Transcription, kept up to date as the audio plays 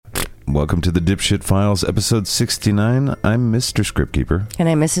Welcome to the Dipshit Files, episode 69. I'm Mr. Scriptkeeper. And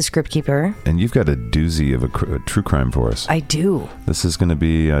I'm Mrs. Scriptkeeper. And you've got a doozy of a true crime for us. I do. This is going to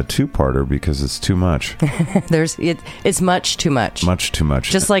be a two-parter because it's too much. It's much too much. Much too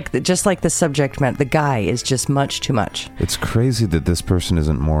much. Just like the subject meant, the guy is just much too much. It's crazy that this person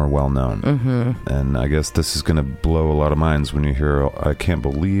isn't more well-known. Mm-hmm. And I guess this is going to blow a lot of minds when you hear, I can't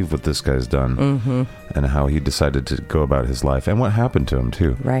believe what this guy's done. Mm-hmm. And how he decided to go about his life. And what happened to him,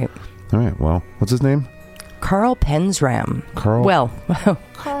 too. Right. All right, well, what's his name? Carl Panzram. Carl? Well,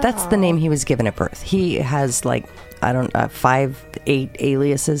 that's the name he was given at birth. He has 5, 8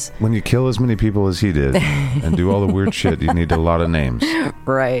 aliases. When you kill as many people as he did and do all the weird shit, you need a lot of names.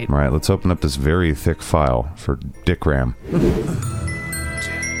 Right. All right, let's open up this very thick file for Dick Ram.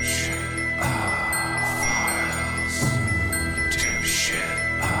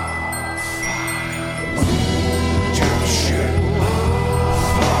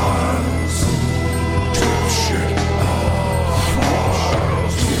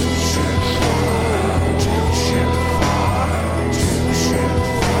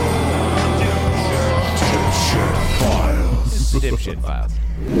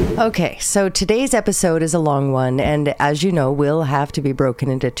 Okay, so today's episode is a long one, and as you know, will have to be broken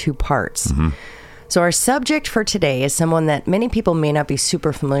into 2 parts. Mm-hmm. So our subject for today is someone that many people may not be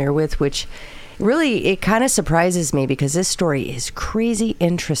super familiar with, which really, it kind of surprises me because this story is crazy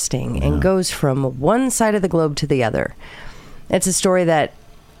interesting and goes from one side of the globe to the other. It's a story that,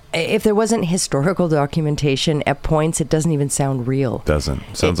 if there wasn't historical documentation at points, it doesn't even sound real. Doesn't.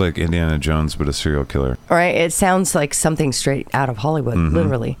 Sounds like Indiana Jones, but a serial killer. All right. It sounds like something straight out of Hollywood,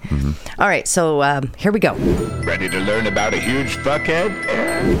 literally. Mm-hmm. All right. So here we go. Ready to learn about a huge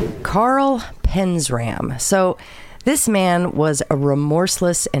fuckhead? Carl Panzram. So this man was a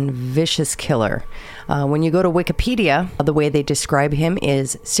remorseless and vicious killer. When you go to Wikipedia, the way they describe him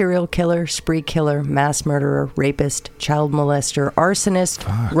is serial killer, spree killer, mass murderer, rapist, child molester, arsonist,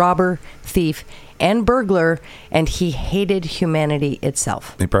 robber, thief, and burglar, and he hated humanity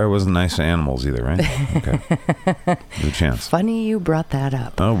itself. He probably wasn't nice to animals either, right? Okay. Good chance. Funny you brought that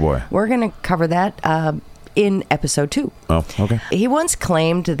up. Oh, boy. We're going to cover that in episode 2. Oh, okay. He once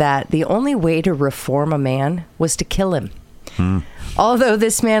claimed that the only way to reform a man was to kill him. Although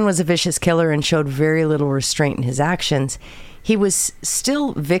this man was a vicious killer and showed very little restraint in his actions, he was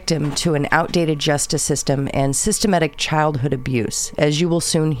still victim to an outdated justice system and systematic childhood abuse, as you will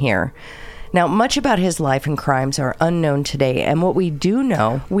soon hear. Now, much about his life and crimes are unknown today, and what we do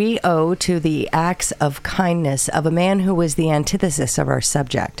know, we owe to the acts of kindness of a man who was the antithesis of our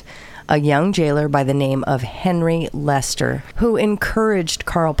subject, a young jailer by the name of Henry Lester, who encouraged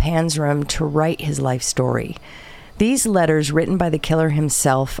Carl Panzram to write his life story. These letters, written by the killer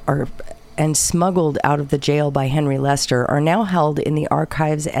himself and smuggled out of the jail by Henry Lester, are now held in the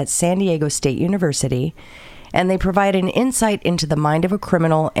archives at San Diego State University, and they provide an insight into the mind of a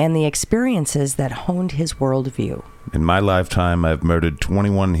criminal and the experiences that honed his worldview. In my lifetime, I've murdered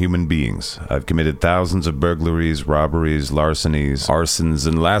 21 human beings. I've committed thousands of burglaries, robberies, larcenies, arsons,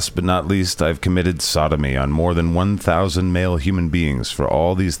 and last but not least, I've committed sodomy on more than 1,000 male human beings. For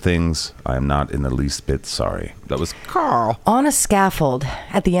all these things, I am not in the least bit sorry. That was Carl. On a scaffold,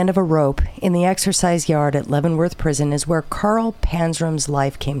 at the end of a rope, in the exercise yard at Leavenworth Prison is where Carl Panzram's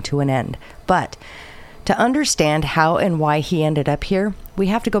life came to an end. But to understand how and why he ended up here, we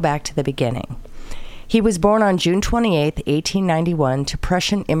have to go back to the beginning. He was born on June 28, 1891, to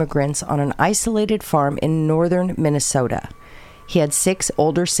Prussian immigrants on an isolated farm in northern Minnesota. He had 6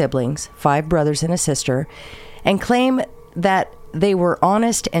 older siblings, 5 brothers and a sister, and claimed that they were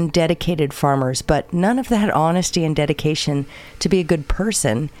honest and dedicated farmers, but none of that honesty and dedication to be a good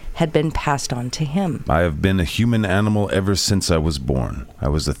person had been passed on to him. I have been a human animal ever since I was born. I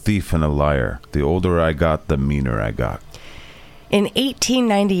was a thief and a liar. The older I got, the meaner I got. In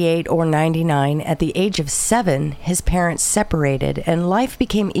 1898 or 99, at the age of 7, his parents separated, and life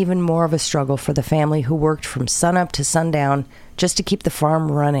became even more of a struggle for the family who worked from sunup to sundown just to keep the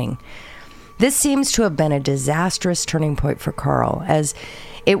farm running. This seems to have been a disastrous turning point for Carl, as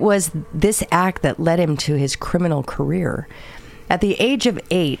it was this act that led him to his criminal career. At the age of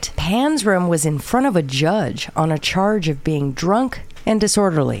 8, Panzram was in front of a judge on a charge of being drunk and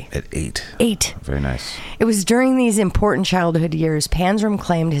disorderly. At 8. 8. Very nice. It was during these important childhood years Panzram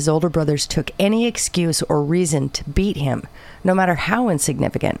claimed his older brothers took any excuse or reason to beat him, no matter how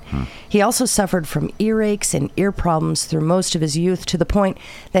insignificant. He also suffered from earaches and ear problems through most of his youth, to the point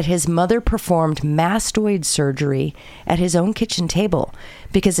that his mother performed mastoid surgery at his own kitchen table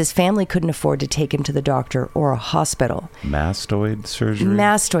because his family couldn't afford to take him to the doctor or a hospital. Mastoid surgery?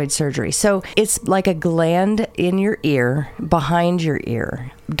 Mastoid surgery. So it's like a gland in your ear, behind your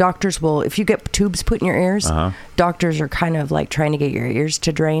ear. doctors will, if you get tubes put in your ears, doctors are kind of like trying to get your ears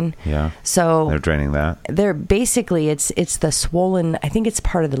to drain. Yeah. So they're draining that. They're basically, it's the swollen, I think it's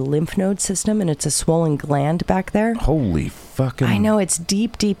part of the lymph node system, and it's a swollen gland back there. Holy fucking. I know, it's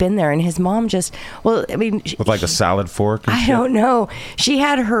deep in there. And his mom just, well, I mean. With like a salad fork and I don't know. She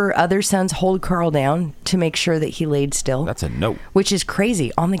had her other sons hold Carl down to make sure that he laid still. That's a note. Which is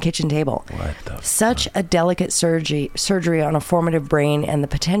crazy, on the kitchen table. What the Such a delicate surgery on a formative brain, and the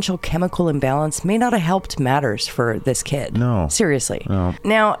potential chemical imbalance may not have helped matters for this kid. No. Seriously. No.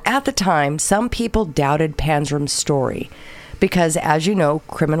 Now, at the time, some people doubted Panzram's story because, as you know,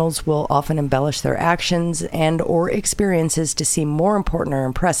 criminals will often embellish their actions and or experiences to seem more important or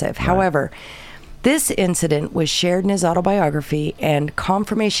impressive. Right. However, this incident was shared in his autobiography, and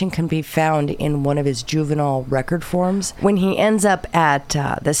confirmation can be found in one of his juvenile record forms when he ends up at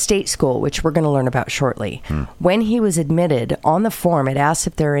the state school, which we're going to learn about shortly. When he was admitted, on the form, it asks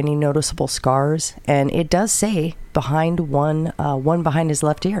if there are any noticeable scars, and it does say behind one behind his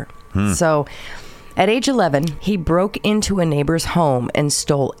left ear. So at age 11, he broke into a neighbor's home and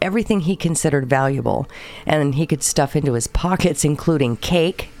stole everything he considered valuable, and he could stuff into his pockets, including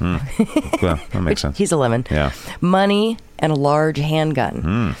cake. Well, that makes sense. He's 11. Yeah. Money and a large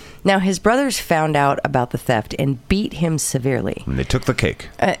handgun. Now, his brothers found out about the theft and beat him severely. And they took the cake.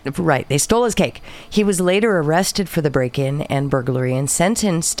 Right. They stole his cake. He was later arrested for the break-in and burglary and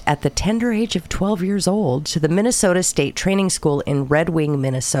sentenced at the tender age of 12 years old to the Minnesota State Training School in Red Wing,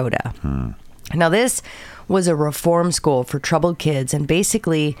 Minnesota. Now, this was a reform school for troubled kids and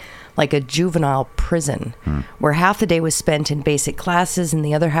basically like a juvenile prison where half the day was spent in basic classes and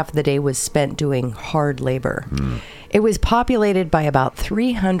the other half of the day was spent doing hard labor. It was populated by about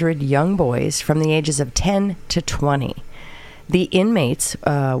 300 young boys from the ages of 10 to 20. The inmates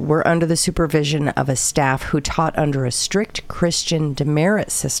were under the supervision of a staff who taught under a strict Christian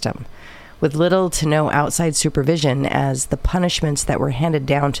demerit system, with little to no outside supervision as the punishments that were handed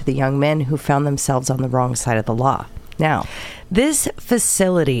down to the young men who found themselves on the wrong side of the law. Now, this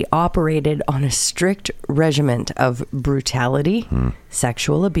facility operated on a strict regimen of brutality,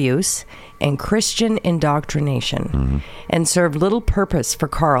 sexual abuse, and Christian indoctrination, and served little purpose for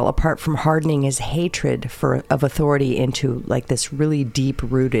Carl apart from hardening his hatred of authority into like this really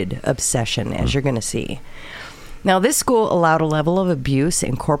deep-rooted obsession, as you're going to see. Now, this school allowed a level of abuse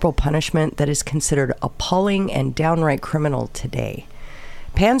and corporal punishment that is considered appalling and downright criminal today.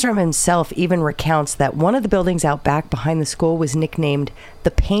 Panzram himself even recounts that one of the buildings out back behind the school was nicknamed the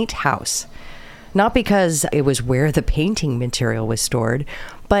Paint House. Not because it was where the painting material was stored,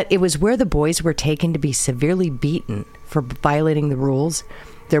 but it was where the boys were taken to be severely beaten for violating the rules,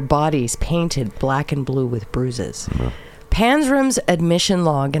 their bodies painted black and blue with bruises. Panzram's admission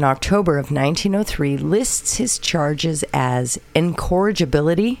log in October of 1903 lists his charges as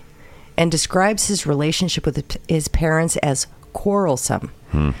incorrigibility and describes his relationship with his parents as quarrelsome.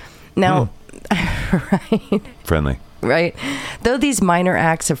 Now, right? Friendly. Right. Though these minor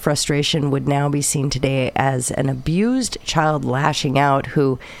acts of frustration would now be seen today as an abused child lashing out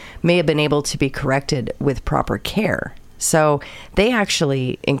who may have been able to be corrected with proper care. So they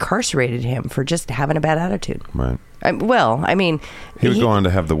actually incarcerated him for just having a bad attitude. Right. Well, I mean... He would go on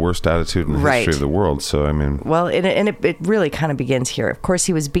to have the worst attitude in the history of the world, so I mean... Well, it really kind of begins here. Of course,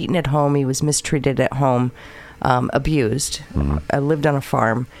 he was beaten at home. He was mistreated at home, abused, lived on a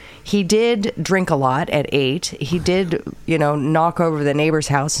farm. He did drink a lot at 8. He did, knock over the neighbor's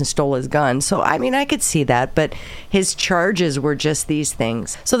house and stole his gun. So, I mean, I could see that, but his charges were just these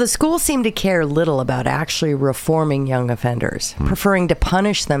things. So the school seemed to care little about actually reforming young offenders, preferring to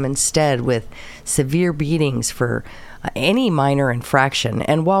punish them instead with severe beatings for any minor infraction.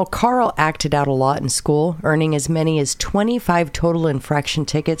 And while Carl acted out a lot in school, earning as many as 25 total infraction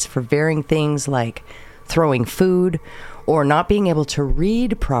tickets for varying things like throwing food or not being able to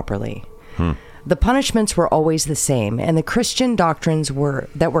read properly, the punishments were always the same, and the Christian doctrines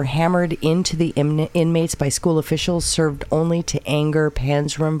that were hammered into the inmates by school officials served only to anger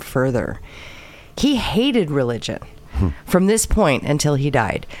Panzram further. He hated religion from this point until he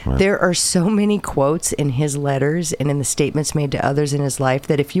died. Right. There are so many quotes in his letters and in the statements made to others in his life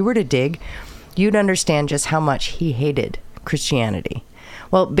that if you were to dig, you'd understand just how much he hated Christianity.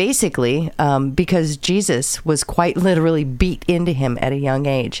 Well, basically, because Jesus was quite literally beat into him at a young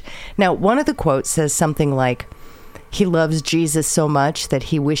age. Now, one of the quotes says something like, he loves Jesus so much that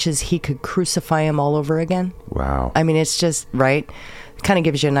he wishes he could crucify him all over again. Wow. I mean, it's just, right? Kind of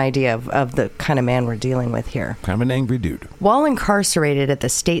gives you an idea of the kind of man we're dealing with here. Kind of an angry dude. While incarcerated at the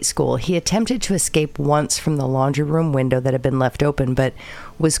state school, he attempted to escape once from the laundry room window that had been left open, but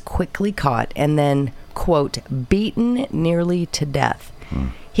was quickly caught and then, quote, beaten nearly to death.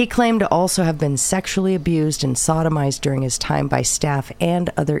 He claimed to also have been sexually abused and sodomized during his time by staff and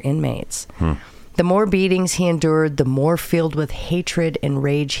other inmates. The more beatings he endured, the more filled with hatred and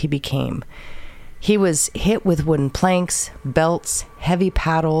rage he became. He was hit with wooden planks, belts, heavy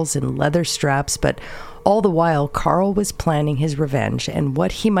paddles, and leather straps, but all the while, Carl was planning his revenge and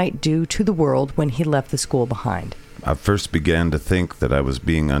what he might do to the world when he left the school behind. I first began to think that I was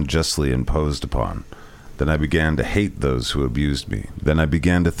being unjustly imposed upon. Then I began to hate those who abused me. Then I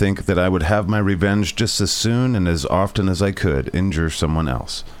began to think that I would have my revenge just as soon and as often as I could injure someone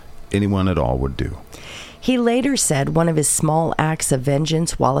else. Anyone at all would do. He later said one of his small acts of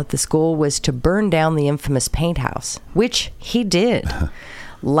vengeance while at the school was to burn down the infamous paint house, which he did,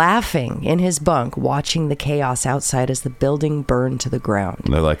 laughing in his bunk, watching the chaos outside as the building burned to the ground.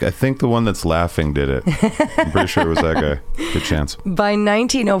 And they're like, I think the one that's laughing did it. I'm pretty sure it was that guy. Good chance. By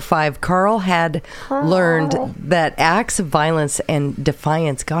 1905, Carl had learned that acts of violence and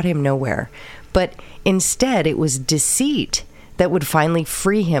defiance got him nowhere, but instead it was deceit that would finally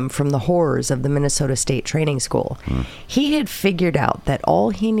free him from the horrors of the Minnesota State Training School. He had figured out that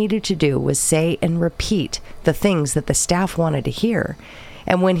all he needed to do was say and repeat the things that the staff wanted to hear.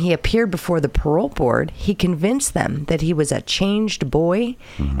 And when he appeared before the parole board, he convinced them that he was a changed boy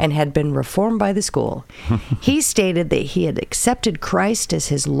and had been reformed by the school. He stated that he had accepted Christ as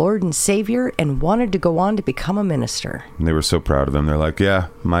his Lord and Savior and wanted to go on to become a minister. And they were so proud of him. They're like, yeah,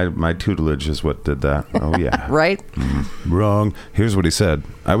 my tutelage is what did that. Oh, yeah. Right? Wrong. Here's what he said.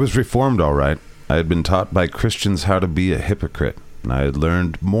 I was reformed, all right. I had been taught by Christians how to be a hypocrite. And I had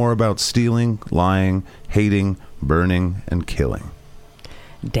learned more about stealing, lying, hating, burning, and killing.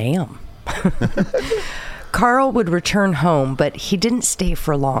 Damn. Carl would return home, but he didn't stay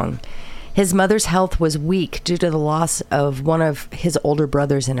for long. His mother's health was weak due to the loss of one of his older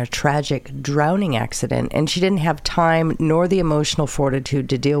brothers in a tragic drowning accident, and she didn't have time nor the emotional fortitude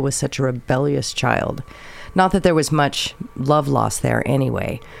to deal with such a rebellious child. Not that there was much love lost there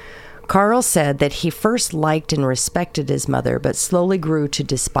anyway. Carl said that he first liked and respected his mother, but slowly grew to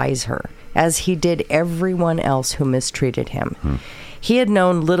despise her, as he did everyone else who mistreated him. He had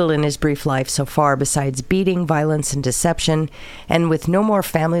known little in his brief life so far besides beating, violence, and deception, and with no more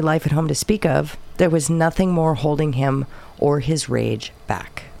family life at home to speak of, there was nothing more holding him or his rage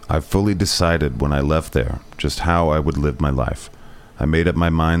back. I fully decided when I left there just how I would live my life. I made up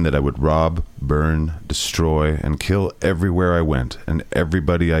my mind that I would rob, burn, destroy, and kill everywhere I went and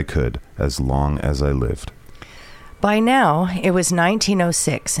everybody I could as long as I lived. By now, it was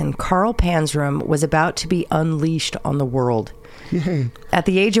 1906, and Carl Panzram was about to be unleashed on the world. Yay. At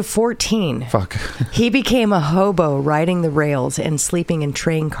the age of 14, he became a hobo riding the rails and sleeping in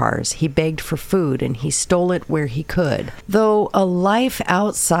train cars. He begged for food and he stole it where he could. Though a life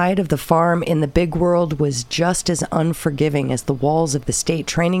outside of the farm in the big world was just as unforgiving as the walls of the state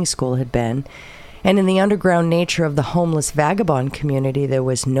training school had been, and in the underground nature of the homeless vagabond community, there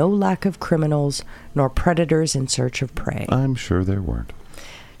was no lack of criminals nor predators in search of prey. I'm sure there weren't.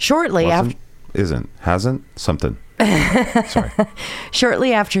 Shortly after... Isn't. Hasn't. Something. Sorry.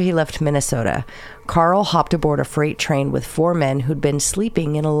 Shortly after he left Minnesota, Carl hopped aboard a freight train with 4 men who'd been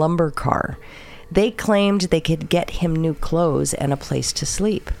sleeping in a lumber car. They claimed they could get him new clothes and a place to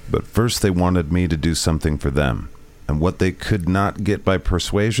sleep. But first they wanted me to do something for them. And what they could not get by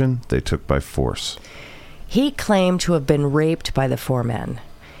persuasion, they took by force. He claimed to have been raped by the 4 men.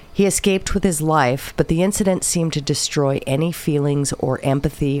 He escaped with his life, but the incident seemed to destroy any feelings or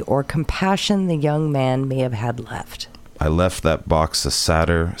empathy or compassion the young man may have had left. I left that box a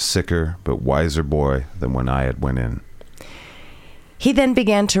sadder, sicker, but wiser boy than when I had went in. He then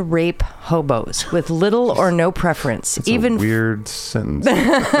began to rape hobos with little or no preference. That's a weird sentence.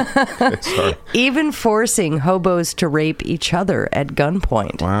 Okay, sorry. Even forcing hobos to rape each other at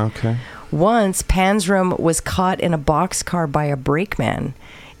gunpoint. Wow, okay. Once, Panzram was caught in a boxcar by a brakeman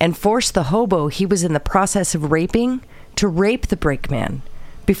and forced the hobo he was in the process of raping to rape the brakeman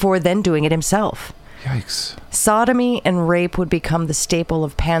before then doing it himself. Yikes. Sodomy and rape would become the staple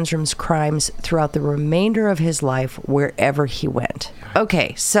of Panzram's crimes throughout the remainder of his life wherever he went.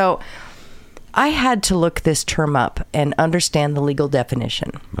 Okay, so I had to look this term up and understand the legal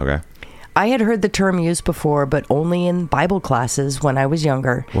definition. Okay. I had heard the term used before, but only in Bible classes when I was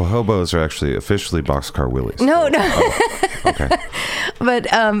younger. Well, hobos are actually officially boxcar willies. No. Oh, okay. But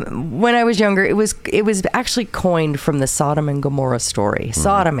when I was younger, it was actually coined from the Sodom and Gomorrah story. Mm-hmm.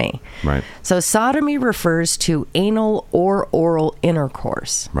 Sodomy. Right. So sodomy refers to anal or oral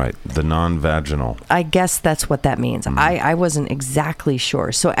intercourse. Right. The non-vaginal. I guess that's what that means. Mm-hmm. I wasn't exactly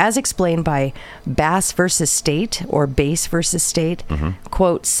sure. So as explained by Bass versus State, or Base versus State, mm-hmm.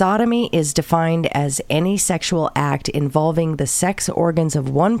 quote, sodomy is defined as any sexual act involving the sex organs of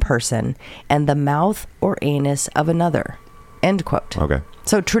one person and the mouth or anus of another. End quote. Okay.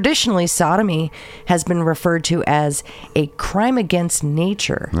 So traditionally, sodomy has been referred to as a crime against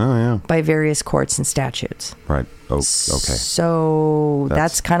nature by various courts and statutes. Right. Oh, okay. So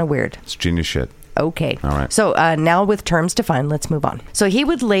that's kind of weird. It's genius shit. Okay. All right. So now with terms defined, let's move on. So he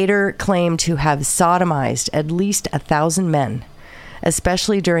would later claim to have sodomized at least 1,000 men,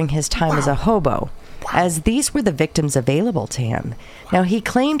 especially during his time as a hobo, as these were the victims available to him. Now, he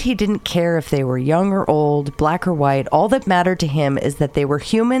claimed he didn't care if they were young or old, black or white. All that mattered to him is that they were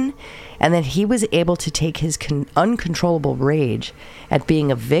human and that he was able to take his uncontrollable rage at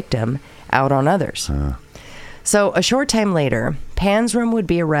being a victim out on others. So a short time later, Panzram would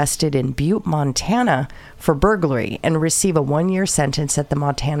be arrested in Butte, Montana for burglary and receive a 1-year sentence at the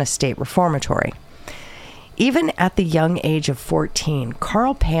Montana State Reformatory. Even at the young age of 14,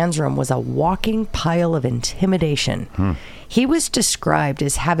 Carl Panzram was a walking pile of intimidation. He was described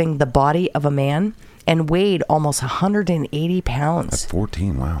as having the body of a man and weighed almost 180 pounds. At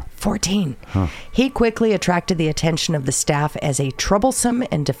 14, wow. 14. He quickly attracted the attention of the staff as a troublesome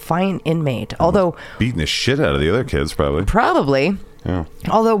and defiant inmate, although... Beating the shit out of the other kids, probably. Probably. Yeah.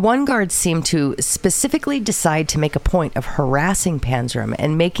 Although one guard seemed to specifically decide to make a point of harassing Panzram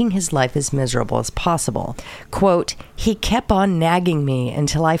and making his life as miserable as possible. Quote, "He kept on nagging me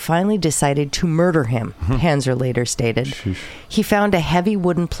until I finally decided to murder him," Panzer later stated. Sheesh. He found a heavy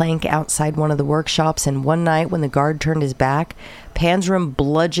wooden plank outside one of the workshops, and one night when the guard turned his back, Panzram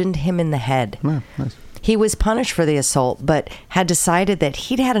bludgeoned him in the head. Yeah, nice. He was punished for the assault, but had decided that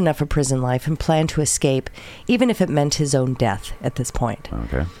he'd had enough of prison life and planned to escape, even if it meant his own death at this point.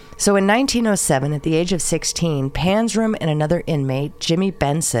 Okay. So in 1907, at the age of 16, Panzram and another inmate, Jimmy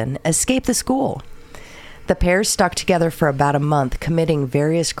Benson, escaped the school. The pair stuck together for about a month, committing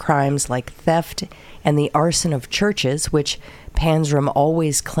various crimes like theft and the arson of churches, which Panzram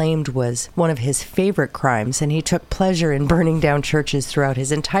always claimed was one of his favorite crimes, and he took pleasure in burning down churches throughout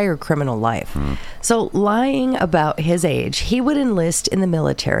his entire criminal life. So, lying about his age, he would enlist in the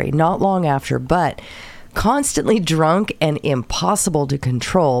military not long after, but constantly drunk and impossible to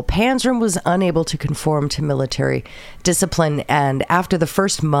control, Panzram was unable to conform to military discipline, and after the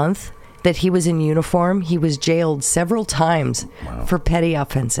first month that he was in uniform, he was jailed several times for petty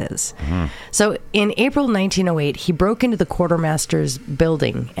offenses. So in April 1908, he broke into the quartermaster's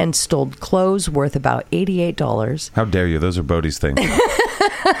building and stole clothes worth about $88. How dare you? Those are Bodie's things.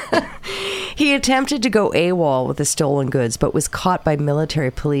 He attempted to go AWOL with the stolen goods, but was caught by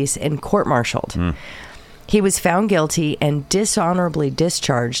military police and court-martialed. He was found guilty and dishonorably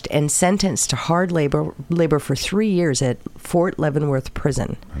discharged and sentenced to hard labor for 3 years at Fort Leavenworth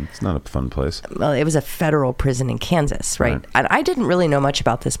Prison. It's not a fun place. Well, it was a federal prison in Kansas, right? And I didn't really know much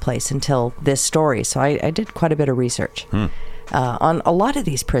about this place until this story, so I did quite a bit of research on a lot of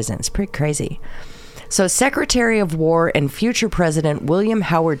these prisons. Pretty crazy. So Secretary of War and future President William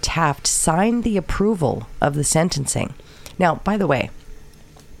Howard Taft signed the approval of the sentencing. Now, by the way,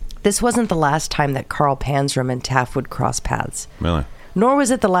 this wasn't the last time that Carl Panzram and Taft would cross paths. Really? Nor was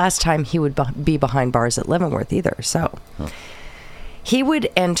it the last time he would be behind bars at Leavenworth either. So he would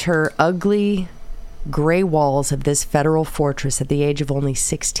enter ugly gray walls of this federal fortress at the age of only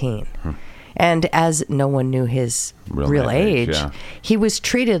 16. And as no one knew his real age, he was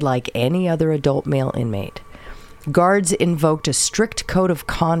treated like any other adult male inmate. Guards invoked a strict code of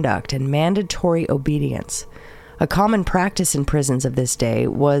conduct and mandatory obedience. A common practice in prisons of this day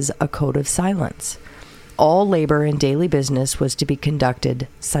was a code of silence. All labor and daily business was to be conducted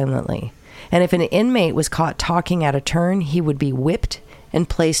silently. And if an inmate was caught talking out of turn, he would be whipped and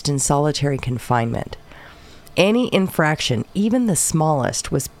placed in solitary confinement. Any infraction, even the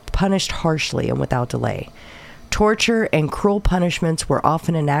smallest, was punished harshly and without delay. Torture and cruel punishments were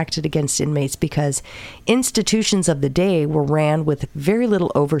often enacted against inmates because institutions of the day were ran with very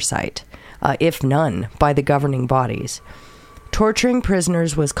little oversight, if none, by the governing bodies. Torturing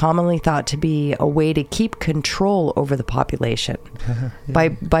prisoners was commonly thought to be a way to keep control over the population by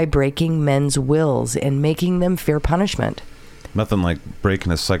breaking men's wills and making them fear punishment. Nothing like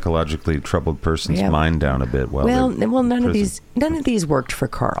breaking a psychologically troubled person's mind down a bit. Well, none of these worked for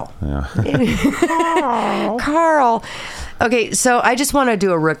Carl. Yeah. Carl. Okay, so I just want to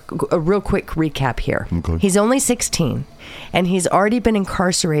do a real quick recap here. Okay. He's only 16, and he's already been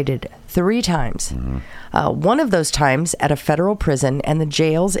incarcerated 3 times. One of those times at a federal prison, and the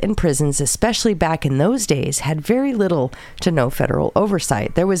jails and prisons, especially back in those days, had very little to no federal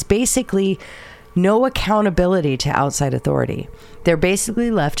oversight. There was basically no accountability to outside authority. They're basically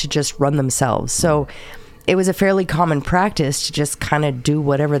left to just run themselves. So It was a fairly common practice to just kind of do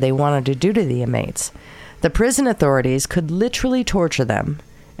whatever they wanted to do to the inmates. The prison authorities could literally torture them,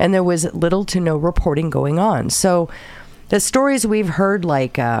 and there was little to no reporting going on. So the stories we've heard,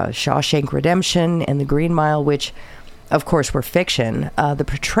 like Shawshank Redemption and The Green Mile, which of course were fiction, the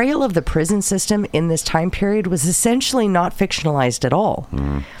portrayal of the prison system in this time period was essentially not fictionalized at all.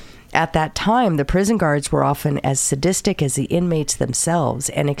 At that time, the prison guards were often as sadistic as the inmates themselves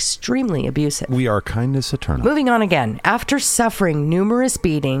and extremely abusive. We are kindness eternal. Moving on again. After suffering numerous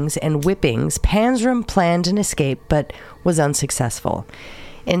beatings and whippings, Panzram planned an escape but was unsuccessful.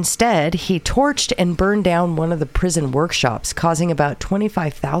 Instead, he torched and burned down one of the prison workshops, causing about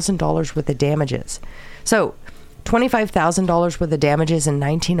 $25,000 worth of damages. So, $25,000 worth of damages in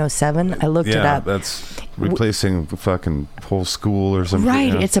 1907. I looked it up. Yeah, that's replacing the fucking whole school or something.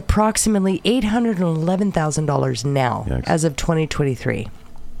 Right. Yeah. It's approximately $811,000 now, Yikes. as of 2023.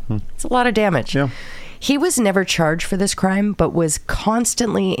 It's a lot of damage. Yeah. He was never charged for this crime, but was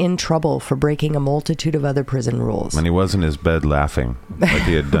constantly in trouble for breaking a multitude of other prison rules. And he was in his bed laughing like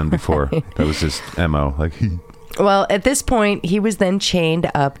he had done before. That was his MO. Like, Well, at this point, he was then chained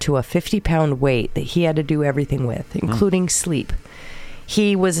up to a 50-pound weight that he had to do everything with, including sleep.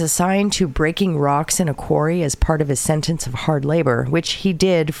 He was assigned to breaking rocks in a quarry as part of his sentence of hard labor, which he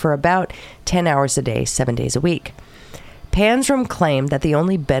did for about 10 hours a day, 7 days a week. Panzram claimed that the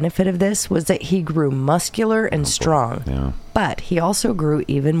only benefit of this was that he grew muscular and strong, yeah. but he also grew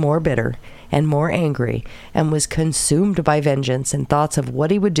even more bitter and more angry and was consumed by vengeance and thoughts of what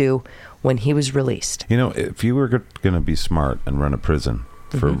he would do when he was released. You know, if you were going to be smart and run a prison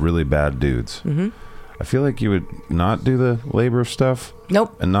for really bad dudes, I feel like you would not do the labor stuff.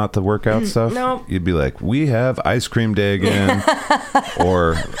 Nope. And not the workout stuff. Nope. You'd be like, we have ice cream day again.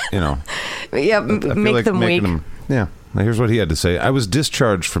 Or, you know. Yeah, I feel make like them making weak. them- yeah. Now, here's what he had to say. I was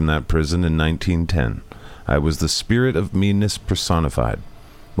discharged from that prison in 1910. I was the spirit of meanness personified.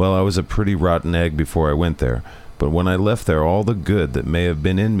 Well, I was a pretty rotten egg before I went there, but when I left there, all the good that may have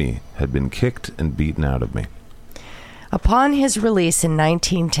been in me had been kicked and beaten out of me. Upon his release in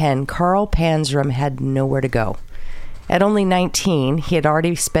 1910, Carl Panzram had nowhere to go. At only 19, he had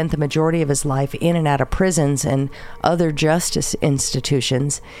already spent the majority of his life in and out of prisons and other justice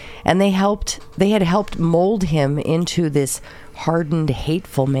institutions, and they had helped mold him into this hardened,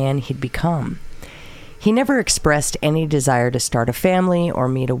 hateful man he'd become. He never expressed any desire to start a family or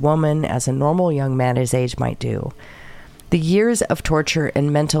meet a woman as a normal young man his age might do. The years of torture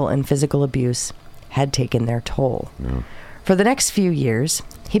and mental and physical abuse had taken their toll. Yeah. For the next few years,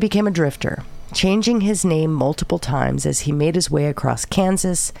 he became a drifter, changing his name multiple times as he made his way across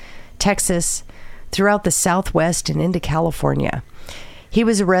Kansas, Texas, throughout the Southwest and into California. He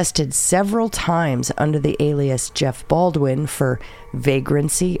was arrested several times under the alias Jeff Baldwin for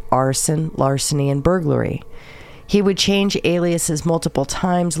vagrancy, arson, larceny, and burglary. He would change aliases multiple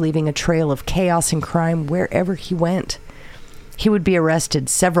times, leaving a trail of chaos and crime wherever he went. He would be arrested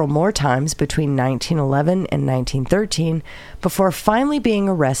several more times between 1911 and 1913 before finally being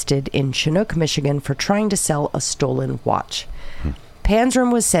arrested in Chinook, Michigan for trying to sell a stolen watch.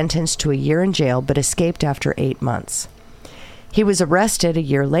 Panzram was sentenced to a year in jail but escaped after 8 months. He was arrested a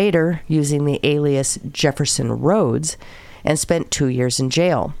year later using the alias Jefferson Rhodes and spent 2 years in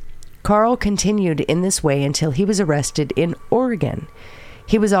jail. Carl continued in this way until he was arrested in Oregon.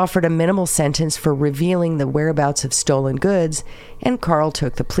 He was offered a minimal sentence for revealing the whereabouts of stolen goods, and Carl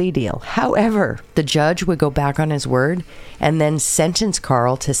took the plea deal. However, the judge would go back on his word and then sentence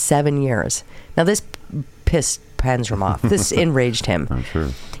Carl to 7 years. Now, this pissed Panzram off. This enraged him. I'm sure.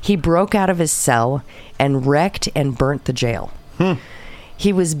 He broke out of his cell and wrecked and burnt the jail.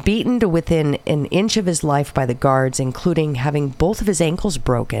 He was beaten to within an inch of his life by the guards, including having both of his ankles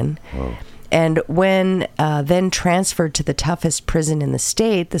broken. Whoa. And when then transferred to the toughest prison in the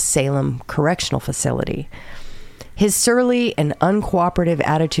state, the Salem Correctional Facility. His surly and uncooperative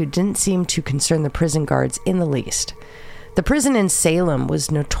attitude didn't seem to concern the prison guards in the least. The prison in Salem was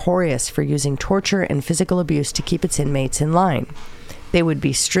notorious for using torture and physical abuse to keep its inmates in line. They would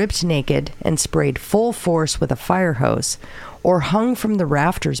be stripped naked and sprayed full force with a fire hose, or hung from the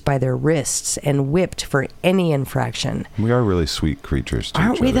rafters by their wrists and whipped for any infraction. We are really sweet creatures to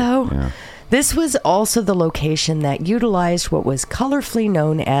Aren't each we, other. though? Yeah. This was also the location that utilized what was colorfully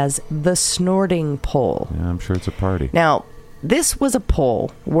known as the snorting pole. Yeah, I'm sure it's a party. Now, this was a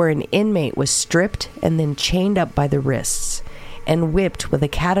pole where an inmate was stripped and then chained up by the wrists. and whipped with a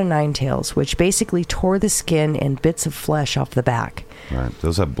cat o' nine tails, which basically tore the skin and bits of flesh off the back. Right.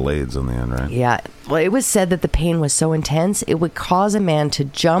 Those have blades on the end, right? Yeah. Well, it was said that the pain was so intense, it would cause a man to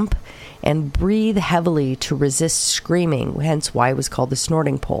jump and breathe heavily to resist screaming, hence why it was called the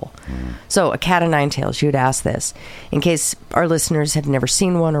snorting pole. So a cat o' nine tails, you'd ask this. In case our listeners have never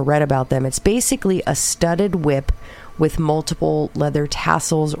seen one or read about them, it's basically a studded whip with multiple leather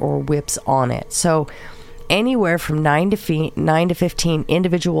tassels or whips on it. So anywhere from 9 to 15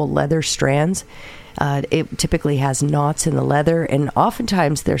 individual leather strands. It typically has knots in the leather, and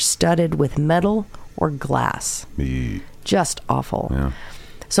oftentimes they're studded with metal or glass. Just awful. Yeah.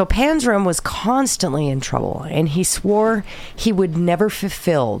 So Panzram was constantly in trouble, and he swore he would never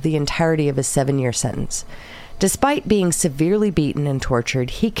fulfill the entirety of his 7-year sentence. Despite being severely beaten and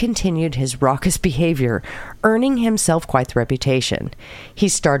tortured, he continued his raucous behavior, earning himself quite the reputation. He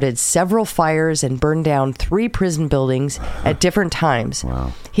started several fires and burned down 3 prison buildings at different times.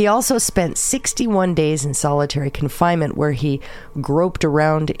 Wow. He also spent 61 days in solitary confinement, where he groped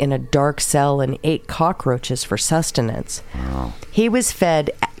around in a dark cell and ate cockroaches for sustenance. Wow. He was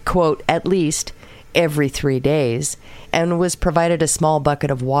fed, quote, at least every 3 days, and was provided a small bucket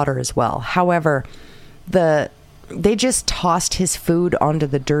of water as well. However, they just tossed his food onto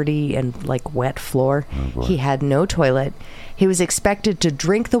the dirty and wet floor. He had no toilet. He was expected to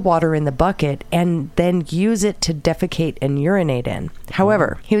drink the water in the bucket and then use it to defecate and urinate in.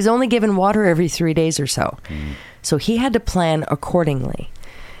 However, he was only given water every 3 days or so. So he had to plan accordingly.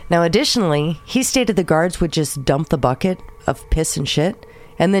 Now, additionally, he stated the guards would just dump the bucket of piss and shit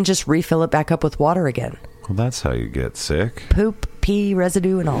and then just refill it back up with water again. Well, that's how you get sick. Poop, pee,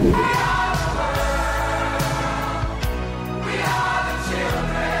 residue, and all.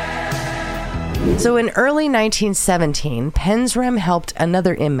 So in early 1917, Panzram helped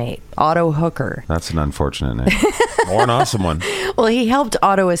another inmate, Otto Hooker. That's an unfortunate name. Or an awesome one. Well, he helped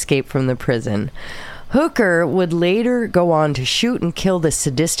Otto escape from the prison. Hooker would later go on to shoot and kill the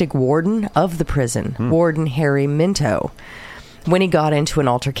sadistic warden of the prison, Warden Harry Minto, when he got into an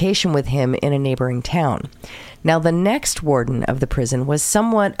altercation with him in a neighboring town. Now, the next warden of the prison was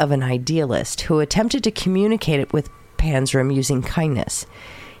somewhat of an idealist who attempted to communicate it with Panzram using kindness.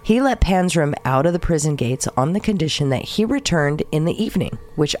 He let Panzram out of the prison gates on the condition that he returned in the evening,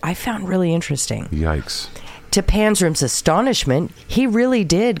 which I found really interesting. Yikes. To Panzram's astonishment, he really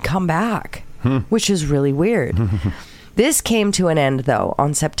did come back, which is really weird. This came to an end, though,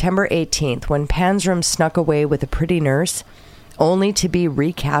 on September 18th, when Panzram snuck away with a pretty nurse, only to be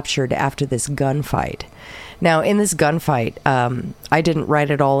recaptured after this gunfight. Now, in this gunfight, I didn't write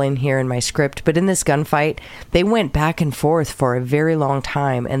it all in here in my script, but in this gunfight, they went back and forth for a very long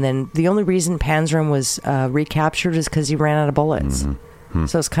time, and then the only reason Panzram was recaptured is because he ran out of bullets.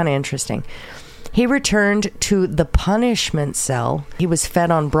 So it's kind of interesting. He returned to the punishment cell. He was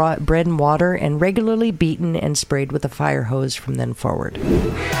fed on bread and water and regularly beaten and sprayed with a fire hose from then forward.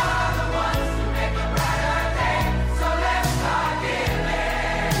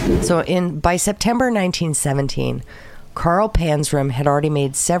 So by September 1917, Karl Panzram had already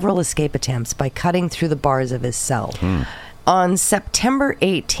made several escape attempts by cutting through the bars of his cell. On September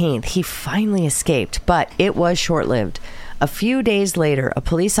 18th, he finally escaped, but it was short-lived. A few days later, a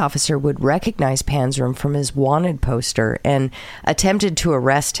police officer would recognize Panzram from his wanted poster and attempted to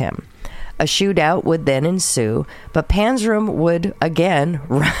arrest him. A shootout would then ensue, but Panzram would again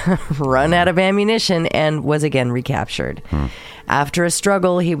run out of ammunition and was again recaptured. After a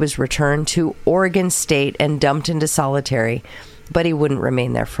struggle, he was returned to Oregon State and dumped into solitary, but he wouldn't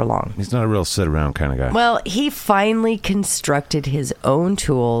remain there for long. He's not a real sit-around kind of guy. Well, he finally constructed his own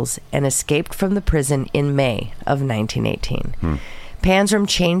tools and escaped from the prison in May of 1918. Panzram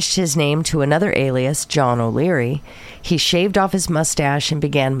changed his name to another alias, John O'Leary. He shaved off his mustache and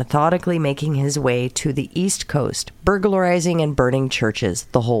began methodically making his way to the East Coast, burglarizing and burning churches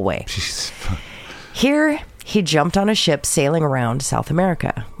the whole way. Here, he jumped on a ship sailing around South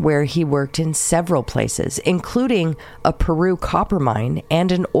America, where he worked in several places, including a Peru copper mine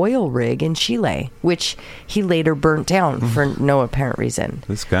and an oil rig in Chile, which he later burnt down for no apparent reason.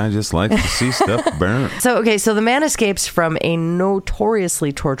 This guy just likes to see stuff burnt. So the man escapes from a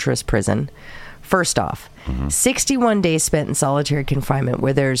notoriously torturous prison. First off, 61 days spent in solitary confinement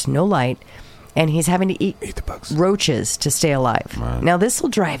where there's no light, and he's having to eat the bugs. Roaches to stay alive. Right. Now, this will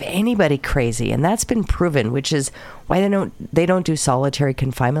drive anybody crazy, and that's been proven, which is why they don't do solitary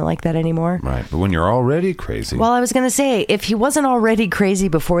confinement like that anymore. Right, but when you're already crazy. Well, I was going to say, if he wasn't already crazy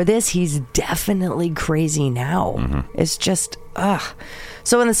before this, he's definitely crazy now. It's just,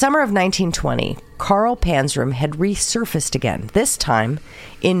 So in the summer of 1920, Karl Panzram had resurfaced again, this time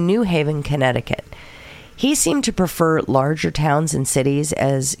in New Haven, Connecticut. He seemed to prefer larger towns and cities,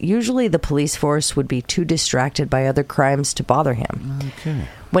 as usually the police force would be too distracted by other crimes to bother him. Okay.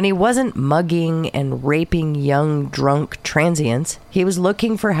 When he wasn't mugging and raping young, drunk transients, he was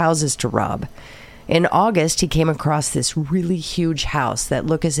looking for houses to rob. In August, he came across this really huge house that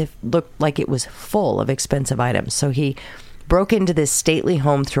looked like it was full of expensive items. So he broke into this stately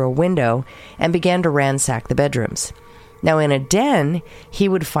home through a window and began to ransack the bedrooms. Now, in a den, he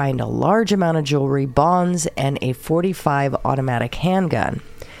would find a large amount of jewelry, bonds, and a .45 automatic handgun.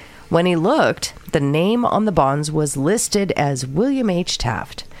 When he looked, the name on the bonds was listed as William H.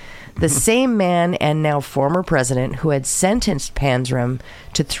 Taft, the same man and now former president who had sentenced Panzram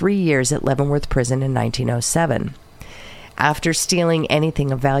to 3 years at Leavenworth Prison in 1907. After stealing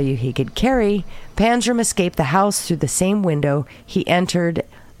anything of value he could carry, Panzram escaped the house through the same window he entered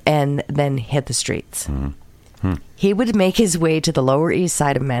and then hit the streets. He would make his way to the Lower East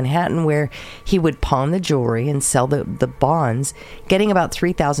Side of Manhattan, where he would pawn the jewelry and sell the bonds, getting about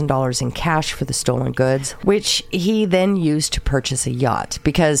 $3,000 in cash for the stolen goods, which he then used to purchase a yacht.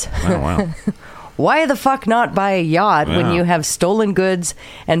 Because why the fuck not buy a yacht when you have stolen goods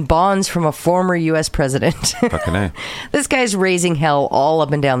and bonds from a former U.S. president? Fucking A. This guy's raising hell all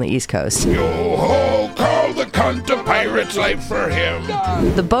up and down the East Coast. Yo-ho, call the cunt a pirate's life for him.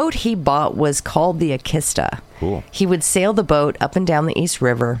 The boat he bought was called the Akista. Cool. He would sail the boat up and down the East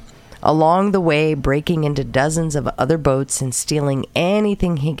River, along the way breaking into dozens of other boats and stealing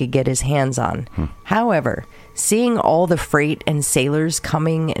anything he could get his hands on. However, seeing all the freight and sailors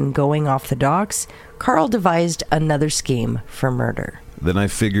coming and going off the docks, Carl devised another scheme for murder. Then I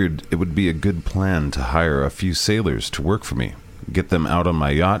figured it would be a good plan to hire a few sailors to work for me, get them out on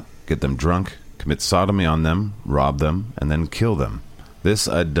my yacht, get them drunk, commit sodomy on them, rob them, and then kill them. This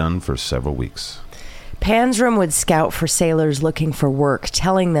I'd done for several weeks. Panzram would scout for sailors looking for work,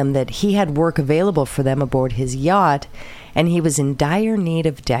 telling them that he had work available for them aboard his yacht, and he was in dire need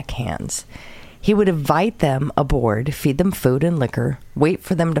of deckhands. He would invite them aboard, feed them food and liquor, wait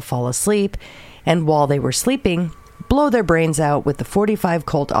for them to fall asleep, and while they were sleeping, blow their brains out with the .45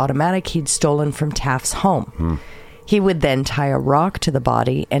 Colt automatic he'd stolen from Taft's home. He would then tie a rock to the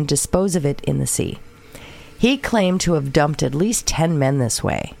body and dispose of it in the sea. He claimed to have dumped at least 10 men this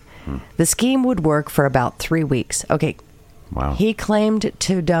way. The scheme would work for about 3 weeks. Okay. Wow. He claimed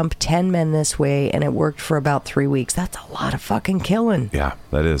to dump 10 men this way, and it worked for about 3 weeks. That's a lot of fucking killing. Yeah,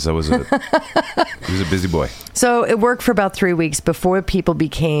 that is. He was a busy boy. So it worked for about 3 weeks before people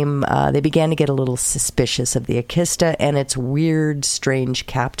began to get a little suspicious of the Akista and its weird, strange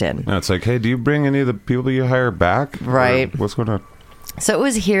captain. No, it's like, hey, do you bring any of the people you hire back? Right. Or what's going on? So it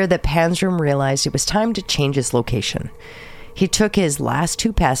was here that Panzram realized it was time to change his location. He took his last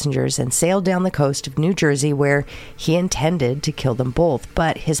 2 passengers and sailed down the coast of New Jersey, where he intended to kill them both.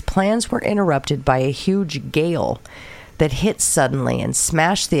 But his plans were interrupted by a huge gale that hit suddenly and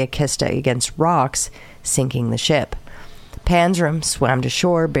smashed the Akista against rocks, sinking the ship. Panzram swam to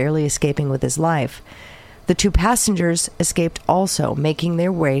shore, barely escaping with his life. The 2 passengers escaped also, making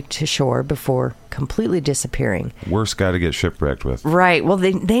their way to shore before completely disappearing. Worst guy to get shipwrecked with. Right. Well,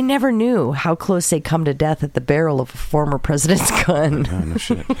 they never knew how close they'd come to death at the barrel of a former president's gun. Oh, no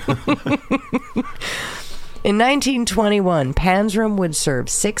shit. In 1921, Panzram would serve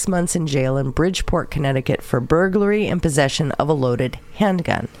 6 months in jail in Bridgeport, Connecticut for burglary and possession of a loaded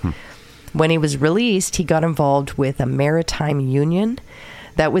handgun. When he was released, he got involved with a maritime union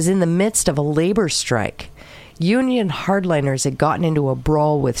that was in the midst of a labor strike. Union hardliners had gotten into a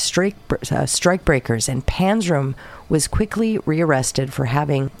brawl with strikebreakers, and Panzram was quickly rearrested for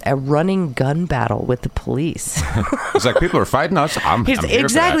having a running gun battle with the police. It's like, people are fighting us. I'm here exactly.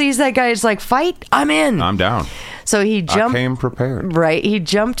 For that. He's that guy. It's like, fight. I'm in. I'm down. So he jumped. I came prepared. Right. He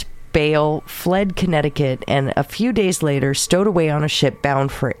jumped bail, fled Connecticut, and a few days later stowed away on a ship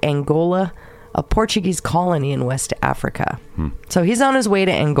bound for Angola, a Portuguese colony in West Africa. So he's on his way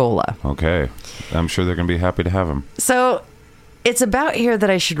to Angola. Okay. I'm sure they're going to be happy to have him. So it's about here that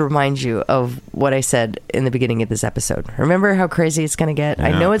I should remind you of what I said in the beginning of this episode. Remember how crazy it's going to get? Yeah.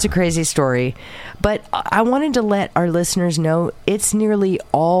 I know it's a crazy story, but I wanted to let our listeners know it's nearly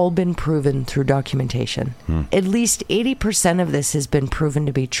all been proven through documentation. At least 80% of this has been proven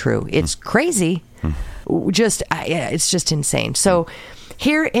to be true. It's crazy. It's just insane. So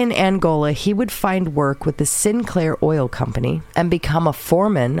here in Angola, he would find work with the Sinclair Oil Company and become a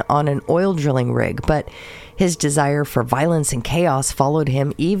foreman on an oil drilling rig, but his desire for violence and chaos followed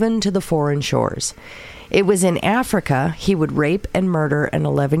him even to the foreign shores. It was in Africa he would rape and murder an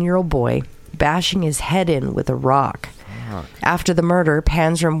 11-year-old boy, bashing his head in with a rock. After the murder,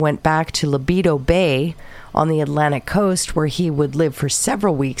 Panzram went back to Libido Bay on the Atlantic coast, where he would live for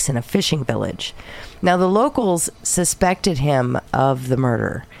several weeks in a fishing village. Now, the locals suspected him of the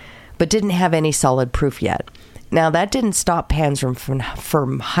murder, but didn't have any solid proof yet. Now, that didn't stop Panzram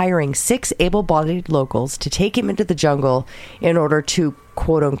from hiring 6 able-bodied locals to take him into the jungle in order to,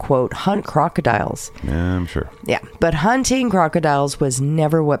 quote-unquote, hunt crocodiles. Yeah, I'm sure. Yeah, but hunting crocodiles was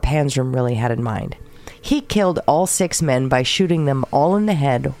never what Panzram really had in mind. He killed all 6 men by shooting them all in the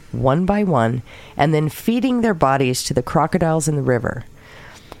head, one by one, and then feeding their bodies to the crocodiles in the river.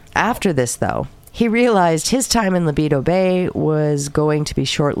 After this, though, he realized his time in Libido Bay was going to be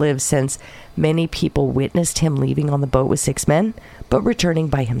short-lived, since many people witnessed him leaving on the boat with 6 men, but returning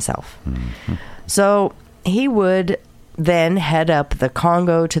by himself. Mm-hmm. So he would then head up the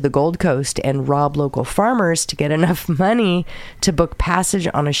Congo to the Gold Coast and rob local farmers to get enough money to book passage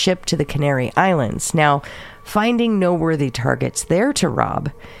on a ship to the Canary Islands. Now, finding no worthy targets there to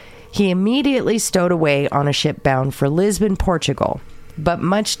rob, he immediately stowed away on a ship bound for Lisbon, Portugal. But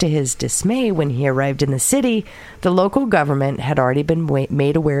much to his dismay, when he arrived in the city, the local government had already been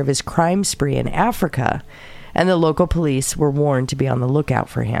made aware of his crime spree in Africa, and the local police were warned to be on the lookout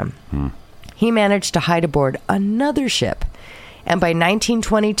for him. He managed to hide aboard another ship, and by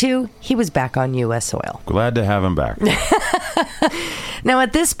 1922, he was back on U.S. soil. Glad to have him back. Now,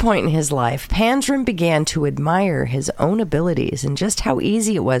 at this point in his life, Panzram began to admire his own abilities and just how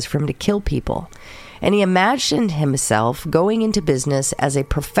easy it was for him to kill people. And he imagined himself going into business as a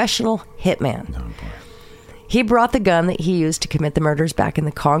professional hitman. He brought the gun that he used to commit the murders back in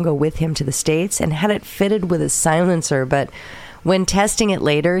the Congo with him to the States and had it fitted with a silencer, but when testing it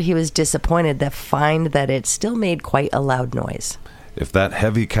later, he was disappointed to find that it still made quite a loud noise. If that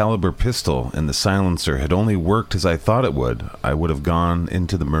heavy caliber pistol and the silencer had only worked as I thought it would, I would have gone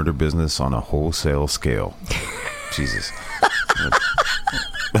into the murder business on a wholesale scale. Jesus.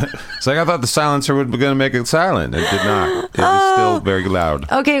 It's like I thought the silencer was going to make it silent. It did not. It was still very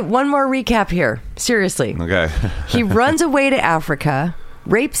loud. Okay, one more recap here. Seriously. Okay. He runs away to Africa,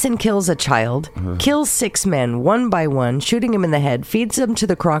 rapes and kills a child, kills 6 men one by one, shooting him in the head, feeds them to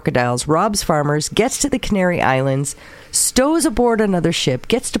the crocodiles, robs farmers, gets to the Canary Islands, stows aboard another ship,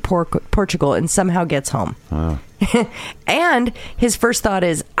 gets to Portugal, and somehow gets home. And his first thought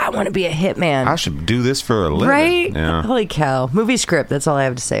is, I want to be a hitman. I should do this for a living. Right? Yeah. Holy cow. Movie script. That's all I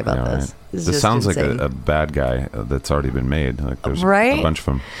have to say about this. Right. This This sounds insane. like a bad guy that's already been made. Like there's Right? a bunch of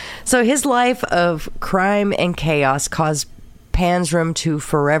them. So his life of crime and chaos caused Panzram to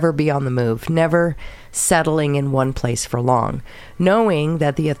forever be on the move, never settling in one place for long, knowing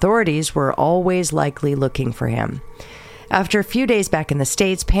that the authorities were always likely looking for him. After a few days back in the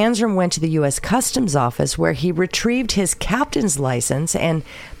States, Panzram went to the U.S. Customs Office, where he retrieved his captain's license and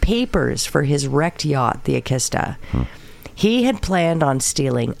papers for his wrecked yacht, the Akista. He had planned on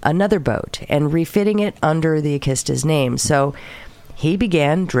stealing another boat and refitting it under the Akista's name, so he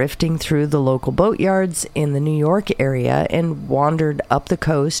began drifting through the local boatyards in the New York area and wandered up the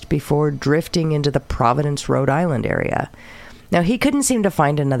coast before drifting into the Providence, Rhode Island area. Now, he couldn't seem to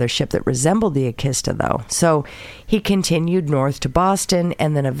find another ship that resembled the Akista, though, so he continued north to Boston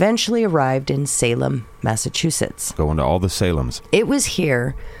and then eventually arrived in Salem, Massachusetts. Going to all the Salems. It was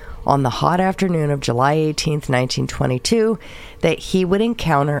here, on the hot afternoon of July 18th, 1922, that he would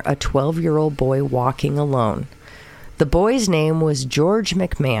encounter a 12-year-old boy walking alone. The boy's name was George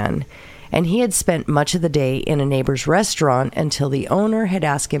McMahon, and he had spent much of the day in a neighbor's restaurant until the owner had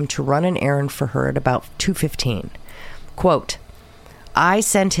asked him to run an errand for her at about 2:15. Quote, I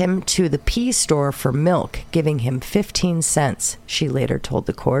sent him to the pea store for milk, giving him 15 cents, she later told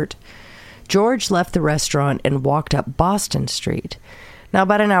the court. George left the restaurant and walked up Boston Street. Now,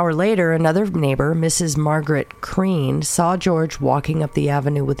 about an hour later, another neighbor, Mrs. Margaret Crean, saw George walking up the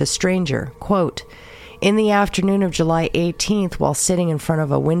avenue with a stranger. Quote, in the afternoon of July 18th, while sitting in front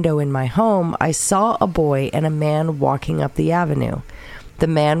of a window in my home, I saw a boy and a man walking up the avenue. The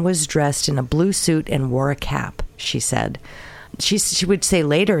man was dressed in a blue suit and wore a cap, she said. She would say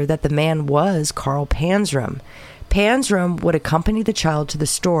later that the man was Carl Panzram. Panzram would accompany the child to the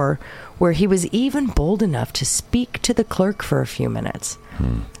store, where he was even bold enough to speak to the clerk for a few minutes.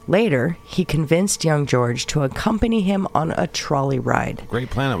 Later, he convinced young George to accompany him on a trolley ride.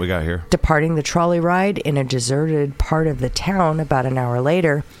 Great planet we got here. Departing the trolley ride in a deserted part of the town about an hour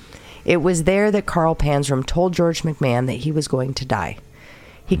later, it was there that Carl Panzram told George McMahon that he was going to die.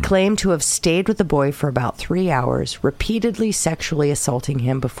 He claimed to have stayed with the boy for about 3 hours, repeatedly sexually assaulting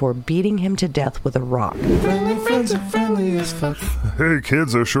him before beating him to death with a rock. Friendly friends are friendly as fuck. Hey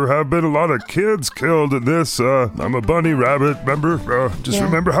kids, there sure have been a lot of kids killed in this. I'm a bunny rabbit, remember?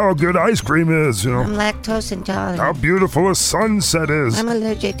 Remember how good ice cream is, you know? I'm lactose intolerant. How beautiful a sunset is. I'm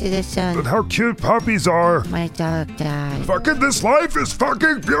allergic to the sun. And how cute puppies are. My dog died. Fucking this life is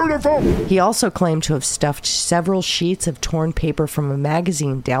fucking beautiful. He also claimed to have stuffed several sheets of torn paper from a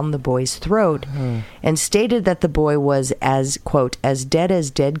magazine down the boy's throat and stated that the boy was quote, as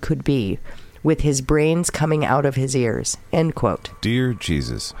dead could be, with his brains coming out of his ears, end quote. Dear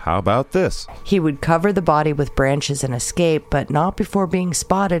Jesus, how about this? He would cover the body with branches and escape, but not before being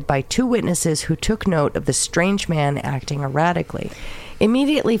spotted by 2 witnesses who took note of the strange man acting erratically.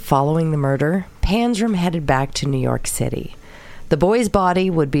 Immediately following the murder, Panzram headed back to New York City. The boy's body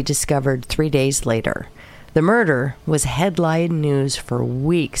would be discovered 3 days later. The murder was headline news for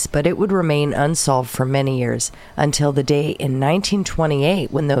weeks, but it would remain unsolved for many years until the day in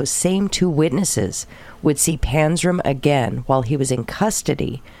 1928 when those same 2 witnesses would see Panzram again while he was in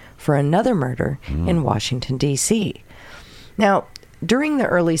custody for another murder in Washington, D.C. Now, during the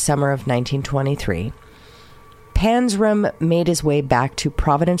early summer of 1923, Panzram made his way back to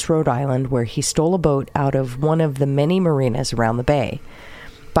Providence, Rhode Island, where he stole a boat out of one of the many marinas around the bay.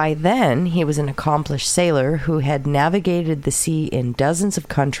 By then, he was an accomplished sailor who had navigated the sea in dozens of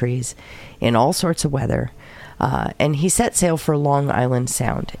countries in all sorts of weather, and he set sail for Long Island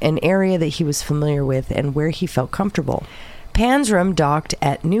Sound, an area that he was familiar with and where he felt comfortable. Panzram docked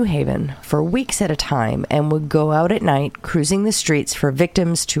at New Haven for weeks at a time and would go out at night cruising the streets for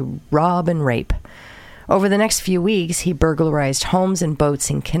victims to rob and rape. Over the next few weeks, he burglarized homes and boats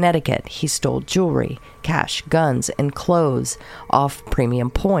in Connecticut. He stole jewelry, cash, guns, and clothes off Premium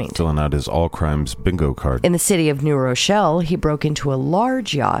Point. Filling out his all crimes bingo card. In the city of New Rochelle, he broke into a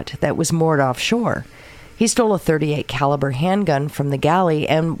large yacht that was moored offshore. He stole a .38 caliber handgun from the galley,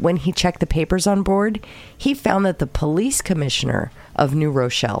 and when he checked the papers on board, he found that the police commissioner of New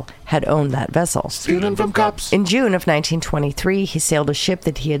Rochelle had owned that vessel. Stealing from cops. In June of 1923, he sailed a ship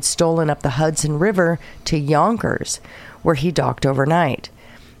that he had stolen up the Hudson River to Yonkers, where he docked overnight.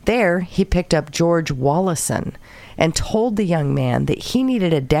 There, he picked up George Wallison and told the young man that he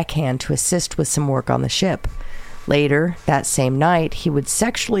needed a deckhand to assist with some work on the ship. Later, that same night, he would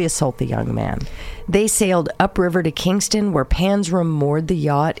sexually assault the young man. They sailed upriver to Kingston, where Panzram moored the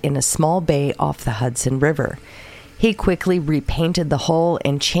yacht in a small bay off the Hudson River. He quickly repainted the hull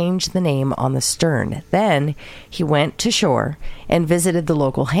and changed the name on the stern. Then, he went to shore and visited the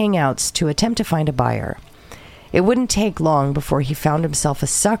local hangouts to attempt to find a buyer. It wouldn't take long before he found himself a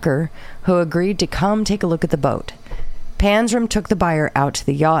sucker who agreed to come take a look at the boat. Panzram took the buyer out to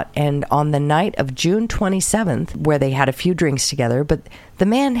the yacht, and on the night of June 27th, where they had a few drinks together, but the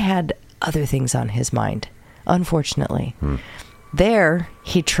man had other things on his mind, unfortunately. There,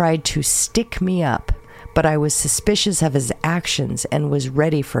 he tried to stick me up, but I was suspicious of his actions and was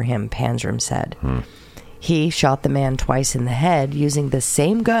ready for him, Panzram said. He shot the man twice in the head using the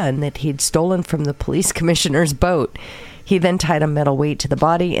same gun that he'd stolen from the police commissioner's boat. He then tied a metal weight to the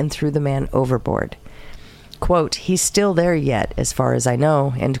body and threw the man overboard. Quote, he's still there yet, as far as I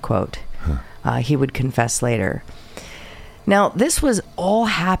know, end quote. He would confess later. Now, this was all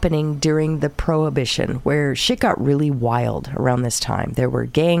happening during the Prohibition, where shit got really wild around this time. There were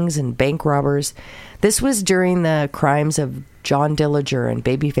gangs and bank robbers. This was during the crimes of John Dillinger and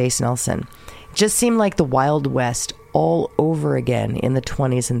Babyface Nelson. It just seemed like the Wild West all over again in the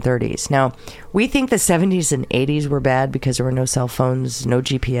 20s and 30s. Now, we think the 70s and 80s were bad because there were no cell phones, no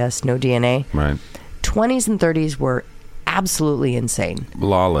GPS, no DNA. Right. 20s and 30s were absolutely insane.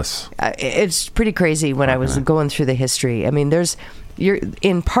 Lawless. It's pretty crazy when I was going through the history. I mean,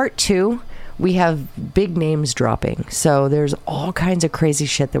 in part 2, we have big names dropping. So there's all kinds of crazy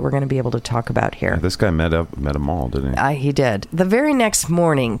shit that we're going to be able to talk about here. Yeah, this guy met them all, didn't he? He did. The very next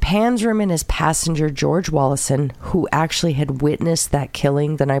morning, Panzram and his passenger, George Wallison, who actually had witnessed that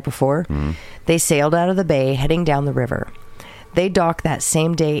killing the night before, they sailed out of the bay, heading down the river. They docked that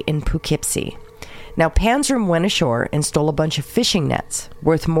same day in Poughkeepsie. Now, Panzram went ashore and stole a bunch of fishing nets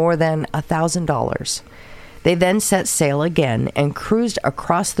worth more than $1,000. They then set sail again and cruised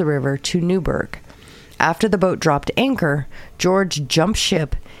across the river to Newburgh. After the boat dropped anchor, George jumped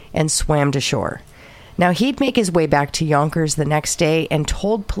ship and swam to shore. Now, he'd make his way back to Yonkers the next day and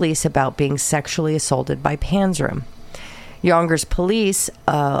told police about being sexually assaulted by Panzram. Yonkers police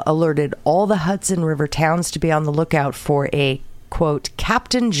alerted all the Hudson River towns to be on the lookout for a, quote,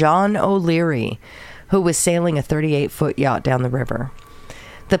 Captain John O'Leary, who was sailing a 38-foot yacht down the river.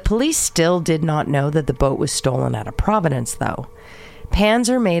 The police still did not know that the boat was stolen out of Providence, though.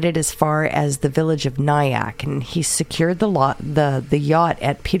 Panzer made it as far as the village of Nyack, and he secured the yacht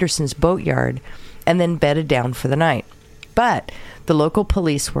at Peterson's boatyard and then bedded down for the night. But the local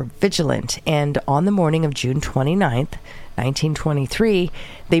police were vigilant, and on the morning of June 29th, 1923,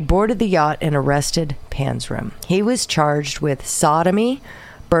 they boarded the yacht and arrested Panzram. He was charged with sodomy,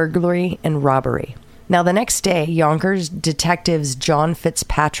 burglary, and robbery. Now, the next day, Yonkers detectives John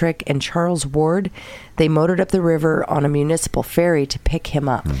Fitzpatrick and Charles Ward, they motored up the river on a municipal ferry to pick him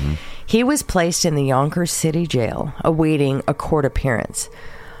up. He was placed in the Yonkers City Jail, awaiting a court appearance.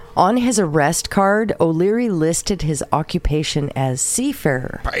 On his arrest card, O'Leary listed his occupation as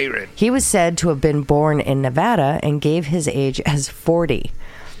seafarer. Pirate. He was said to have been born in Nevada and gave his age as 40.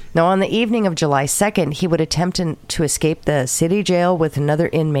 Now, on the evening of July 2nd, he would attempt to escape the city jail with another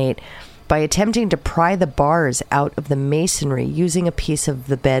inmate by attempting to pry the bars out of the masonry using a piece of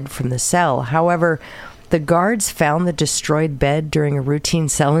the bed from the cell. However, the guards found the destroyed bed during a routine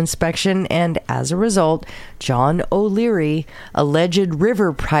cell inspection, and as a result, John O'Leary, alleged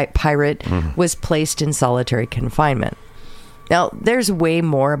river pirate, was placed in solitary confinement. Now, there's way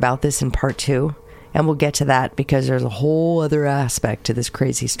more about this in part 2, and we'll get to that because there's a whole other aspect to this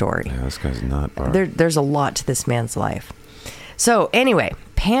crazy story. Yeah, this guy's not bar. There's a lot to this man's life. So anyway,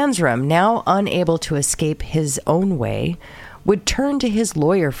 Panzram, now unable to escape his own way, would turn to his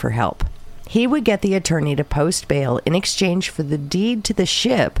lawyer for help. He would get the attorney to post bail in exchange for the deed to the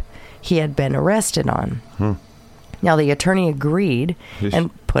ship he had been arrested on. Now, the attorney agreed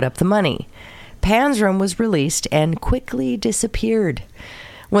and put up the money. Panzram was released and quickly disappeared.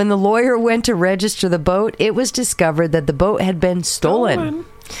 When the lawyer went to register the boat, it was discovered that the boat had been stolen.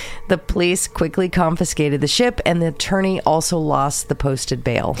 The police quickly confiscated the ship, and the attorney also lost the posted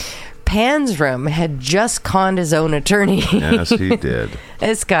bail. Panzram had just conned his own attorney. Yes, he did.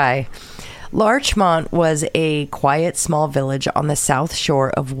 This guy. Larchmont was a quiet small village on the south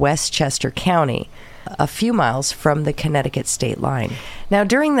shore of Westchester County, a few miles from the Connecticut state line. Now,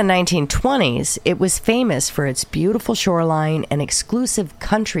 during the 1920s, it was famous for its beautiful shoreline and exclusive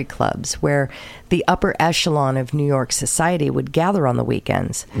country clubs where the upper echelon of New York society would gather on the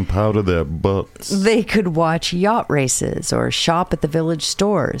weekends. And powder their butts. They could watch yacht races or shop at the village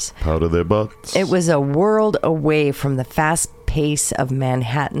stores. Powder their butts. It was a world away from the fast pace of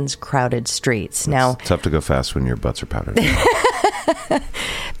Manhattan's crowded streets. Now, it's tough to go fast when your butts are powdered.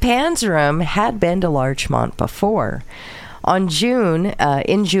 Panzram had been to Larchmont before. In June of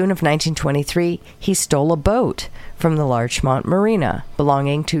 1923, he stole a boat from the Larchmont Marina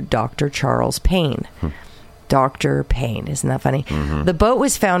belonging to Dr. Charles Payne. Dr. Payne, isn't that funny? The boat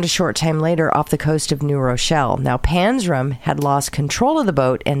was found a short time later off the coast of New Rochelle. Now, Panzram had lost control of the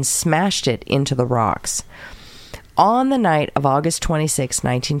boat and smashed it into the rocks. On the night of August 26,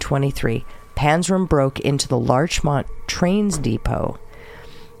 1923, Panzram broke into the Larchmont Trains Depot.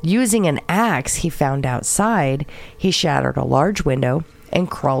 Using an axe he found outside, he shattered a large window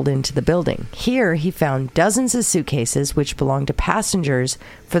and crawled into the building. Here, he found dozens of suitcases which belonged to passengers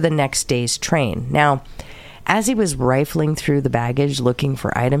for the next day's train. Now, as he was rifling through the baggage looking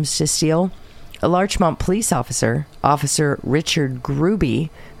for items to steal, a Larchmont police officer, Officer Richard Gruby,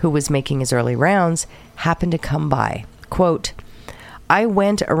 who was making his early rounds, happened to come by. Quote, "I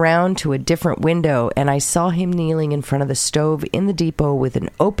went around to a different window and I saw him kneeling in front of the stove in the depot with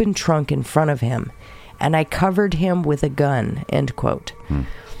an open trunk in front of him, and I covered him with a gun," end quote. And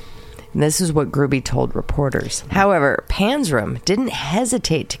this is what Gruby told reporters. However, Panzram didn't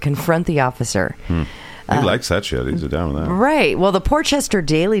hesitate to confront the officer. He likes that shit. He's down with that. Right. Well, the Portchester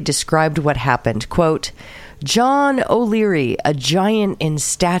Daily described what happened. Quote, "John O'Leary, a giant in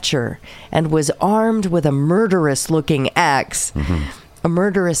stature, and was armed with a murderous-looking axe." A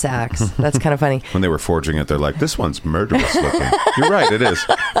murderous axe. That's kind of funny. When they were forging it, they're like, this one's murderous looking. You're right, it is.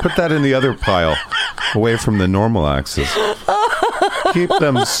 Put that in the other pile, away from the normal axes. Keep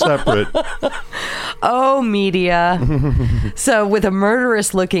them separate. Oh, media. So with a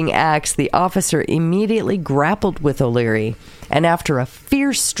murderous-looking axe, the officer immediately grappled with O'Leary, and after a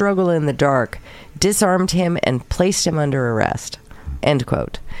fierce struggle in the dark, disarmed him and placed him under arrest. End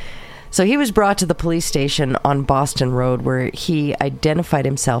quote. So he was brought to the police station on Boston Road, where he identified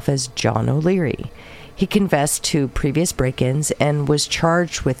himself as John O'Leary. He confessed to previous break-ins and was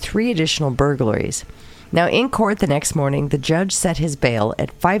charged with 3 additional burglaries. Now, in court the next morning, the judge set his bail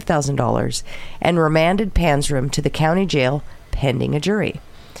at $5,000 and remanded Panzram to the county jail pending a jury.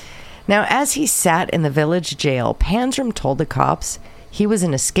 Now, as he sat in the village jail, Panzram told the cops he was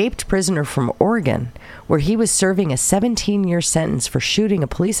an escaped prisoner from Oregon, where he was serving a 17-year sentence for shooting a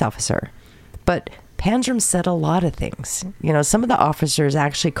police officer. But Panzram said a lot of things. You know, some of the officers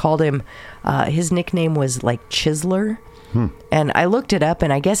actually called him, his nickname was like Chiseler. And I looked it up,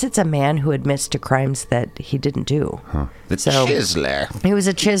 and I guess it's a man who admits to crimes that he didn't do. The So- chiseler. He was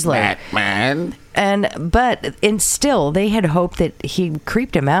a chiseler. Batman. But still, they had hoped that he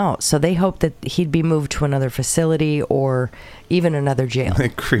creeped him out. So they hoped that he'd be moved to another facility or even another jail. They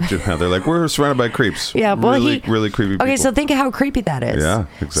creeped him out. They're like, we're surrounded by creeps. Yeah, well, really creepy people. Okay, so think of how creepy that is. Yeah,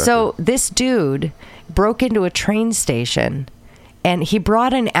 exactly. So this dude broke into a train station, and he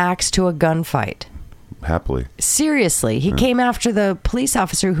brought an axe to a gunfight. Happily. Seriously, he came after the police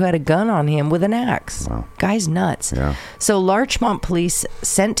officer who had a gun on him with an axe. Wow. Guy's nuts. Yeah. So Larchmont police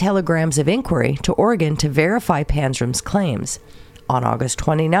sent telegrams of inquiry to Oregon to verify Panzram's claims. On August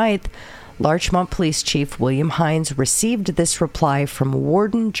 29th, Larchmont Police Chief William Hines received this reply from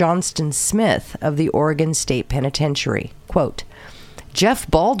Warden Johnston Smith of the Oregon State Penitentiary. Quote, Jeff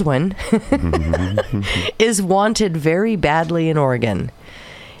Baldwin is wanted very badly in Oregon.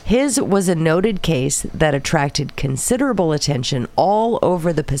 His was a noted case that attracted considerable attention all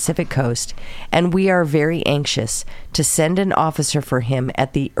over the Pacific Coast, and we are very anxious to send an officer for him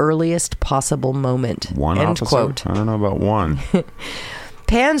at the earliest possible moment. One End officer? quote. I don't know about one.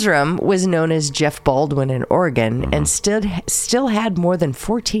 Panzram was known as Jeff Baldwin in Oregon and still had more than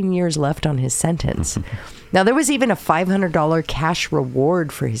 14 years left on his sentence. Now, there was even a $500 cash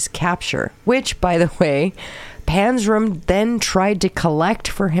reward for his capture, which, by the way, Panzram then tried to collect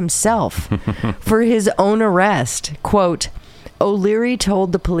for himself for his own arrest. Quote, O'Leary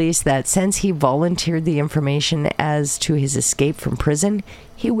told the police that since he volunteered the information as to his escape from prison,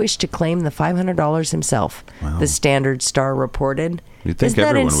 he wished to claim the $500 himself. Wow. The Standard Star reported. You'd think Isn't that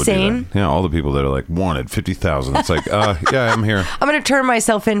everyone insane? would do that. Yeah, all the people that are like, wanted 50,000. It's like, yeah, I'm here. I'm going to turn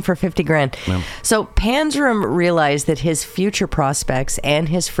myself in for 50 grand. Yeah. So Panzram realized that his future prospects and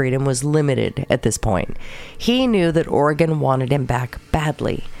his freedom was limited at this point. He knew that Oregon wanted him back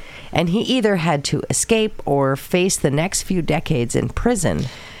badly, and he either had to escape or face the next few decades in prison.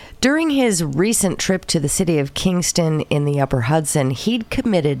 During his recent trip to the city of Kingston in the Upper Hudson, he'd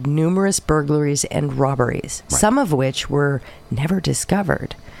committed numerous burglaries and robberies, some of which were never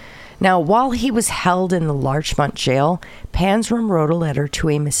discovered. Now, while he was held in the Larchmont jail, Panzram wrote a letter to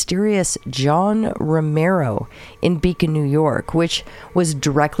a mysterious John Romero in Beacon, New York, which was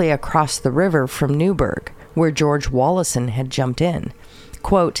directly across the river from Newburgh, where George Wallison had jumped in.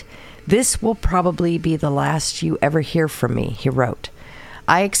 Quote, "This will probably be the last you ever hear from me," he wrote.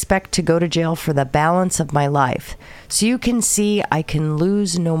 "I expect to go to jail for the balance of my life, so you can see I can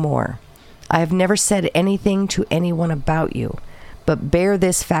lose no more. I have never said anything to anyone about you, but bear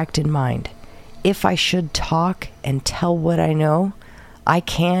this fact in mind. If I should talk and tell what I know, I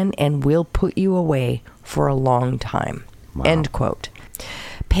can and will put you away for a long time." Wow. End quote.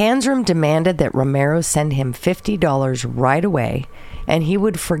 Panzram demanded that Romero send him $50 right away, and he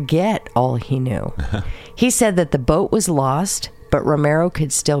would forget all he knew. He said that the boat was lost, but Romero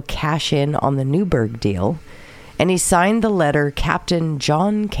could still cash in on the Newburgh deal, and he signed the letter Captain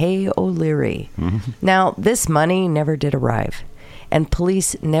John K. O'Leary. Now, this money never did arrive, and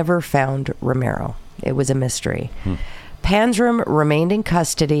police never found Romero. It was a mystery. Panzram remained in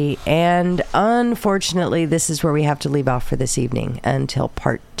custody, and unfortunately, this is where we have to leave off for this evening until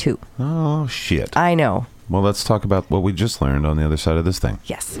part 2. Oh, shit. I know. Well, let's talk about what we just learned on the other side of this thing.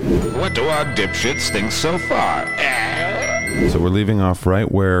 Yes. What do our dipshits think so far? So we're leaving off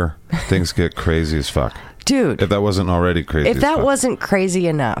right where things get crazy as fuck. Dude, If that wasn't already crazy if as that fuck. wasn't crazy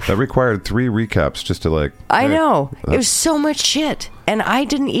enough. That required 3 recaps just to like... I hey, know. It that's- was so much shit. And I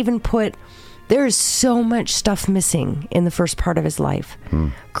didn't even put... There is so much stuff missing in the first part of his life.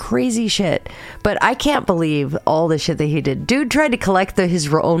 Crazy shit. But I can't believe all the shit that he did. Dude tried to collect his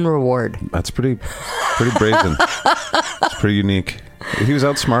own reward. That's pretty brazen. It's pretty unique. He was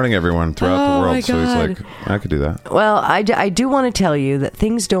outsmarting everyone throughout the Oh, world, my so he's God. like, I could do that. Well, I do want to tell you that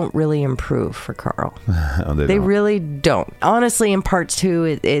things don't really improve for Carl. Oh, They don't. really don't. Honestly, in part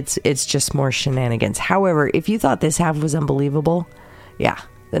 2, it's just more shenanigans. However, if you thought this half was unbelievable, yeah.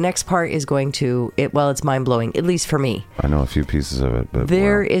 The next part is going to, it's mind-blowing, at least for me. I know a few pieces of it, but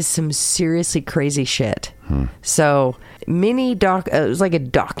There wow. is some seriously crazy shit. So, it was like a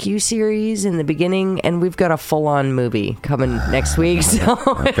docu-series in the beginning, and we've got a full-on movie coming next week, so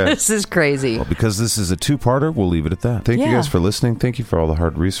this is crazy. Well, because this is a 2-parter, we'll leave it at that. Thank you Yeah. guys for listening. Thank you for all the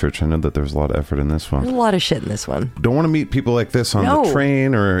hard research. I know that there's a lot of effort in this There's one. a lot of shit in this one. Don't want to meet people like this on No. the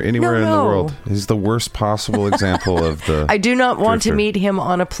train or anywhere in the No. world. He's the worst possible example of the... I do not want to drifter. meet him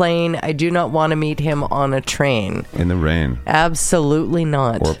on a plane. I do not want to meet him on a train. In the rain. Absolutely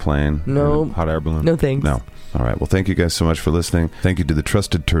not. Or a plane. No. Or a hot air balloon. No thanks. No. All right. Well, thank you guys so much for listening. Thank you to the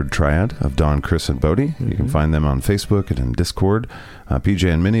Trusted Turd Triad of Don, Chris, and Bodie. You can find them on Facebook and in Discord.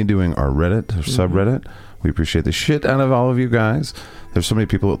 PJ and Minnie doing our Reddit, or subreddit. We appreciate the shit out of all of you guys. There's so many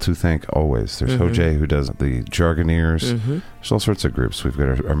people to thank always. There's Jose who does the Jargoneers. There's all sorts of groups. We've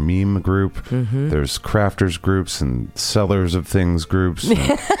got our meme group. There's crafters groups and sellers of things groups.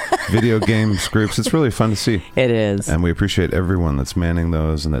 And video games groups. It's really fun to see. It is. And we appreciate everyone that's manning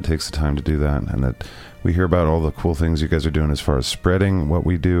those and that takes the time to do that, and that we hear about all the cool things you guys are doing as far as spreading what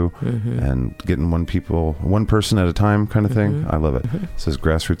we do and getting one person at a time kind of thing. I love it. It says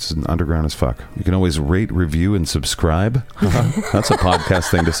grassroots and underground as fuck. You can always rate, review, and subscribe. That's a podcast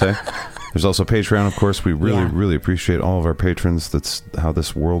thing to say. There's also Patreon, of course. We really appreciate all of our patrons. That's how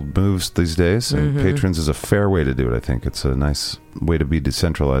this world moves these days. And patrons is a fair way to do it, I think. It's a nice way to be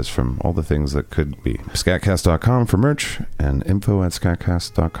decentralized from all the things that could be. SKATCAST.com for merch, and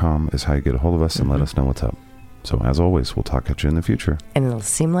info@SKATCAST.com is how you get a hold of us and let us know what's up. So, as always, we'll talk at you in the future. And it'll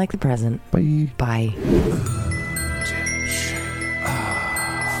seem like the present. Bye. Bye.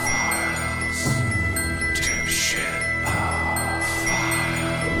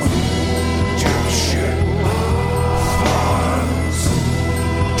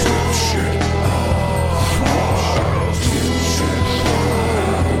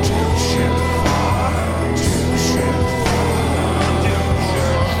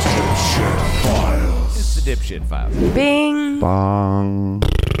 Dipshit Files. Bing. Bong.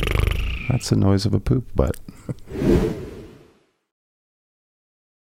 That's the noise of a poop butt.